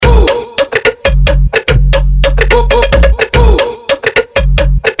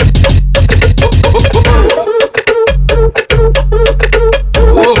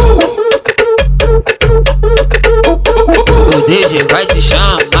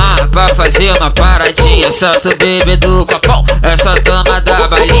pra fazer uma paradinha. Solta o bebê do copão, essa dama da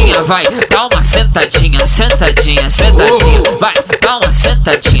balinha. Vai, dá uma sentadinha, sentadinha, sentadinha. Vai, dá uma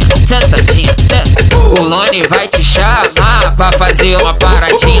sentadinha, sentadinha, sentadinha. O Lone vai te chamar pra fazer uma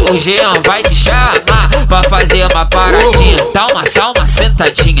paradinha. O Jean vai te chamar pra fazer uma paradinha. Dá uma salma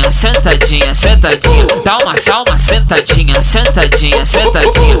sentadinha, sentadinha, sentadinha. Dá uma salma sentadinha, sentadinha,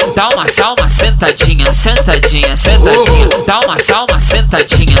 sentadinha. Dá uma salma sentadinha, sentadinha, sentadinha. Dá uma salma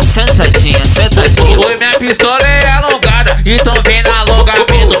sentadinha, sentadinha, sentadinha. Oi, minha pistola é alongada, então vem na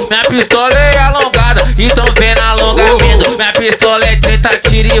alongamento. Minha pistola é alongada, então vem na alongamento. Minha pistola é 30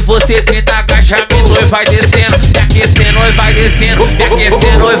 tiro e você 30 agachamento. Oi, vai descendo, e aquecendo, oi, vai descendo, e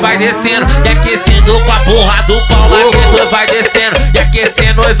aquecendo, oi, vai descendo, e aquecendo com a porra do pau lá dentro. Oi, vai descendo, e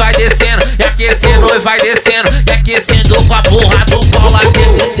aquecendo, oi, vai descendo, e aquecendo, oi, vai descendo, e aquecendo com a porra do pau lá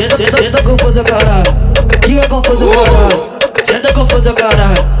dentro. Tenta confusa, caralho, que é confusa, caralho. Senta confusa,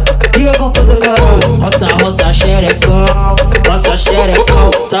 caralho, que é confusa, caralho. Roça xerecão, roça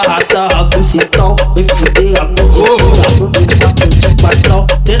xerecão. Sarra bucitão, vem fuder a mente toda no papo de patrão.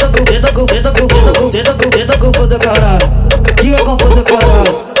 Tenta confusa, caralho, que é confusa,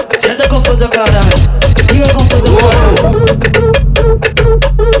 caralho. Senta confusa, caralho, que é confusa, caralho.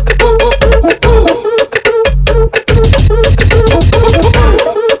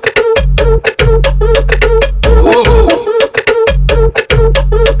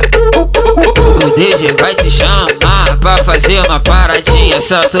 O DJ vai te chamar pra fazer uma paradinha.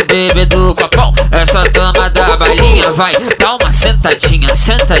 Solta o bebê do copão, essa dama da balinha. Vai, dá uma sentadinha,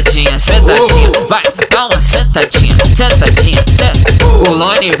 sentadinha, sentadinha. Vai, dá uma sentadinha, sentadinha, sentadinha. O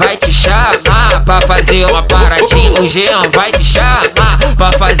Lone vai te chamar pra fazer uma paradinha. O Jean vai te chamar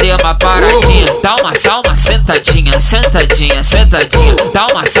pra fazer uma paradinha. Dá uma salma sentadinha, sentadinha, sentadinha. Dá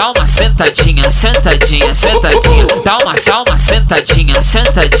uma salma sentadinha, sentadinha, sentadinha. Dá uma salma sentadinha,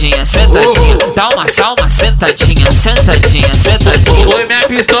 sentadinha, sentadinha. Dá uma salma sentadinha, sentadinha, sentadinha. Oi, minha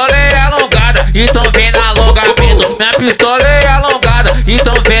pistola é alongada, então vem na alongamento. Minha pistola é alongada,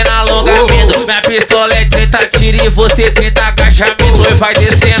 então vem na alongamento. Minha pistola é 30 tiro e você 30 agachamento. Oi, vai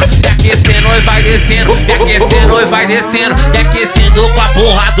descendo, e aquecendo, oi, vai descendo, e aquecendo, oi, vai descendo, e aquecendo com a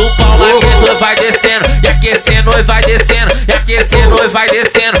porra do pau lá dentro. Oi, vai descendo, e aquecendo, oi, vai descendo, e aquecendo, oi, vai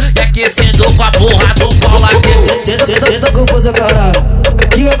descendo, e aquecendo com a porra do pau lá dentro. Tenta confusa, caralho,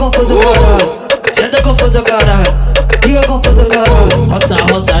 que é confusa, caralho. Senta confusa, caralho, que é confusa, caralho.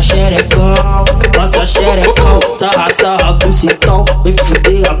 Roça xerecão, roça xerecão. Sarra bucitão, vem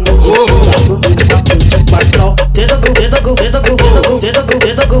fuder a mente toda no papo de patrão. Tenta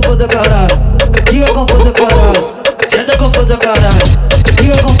confusa, caralho, que é confusa, caralho. Senta confusa, caralho,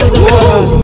 que é confusa, caralho.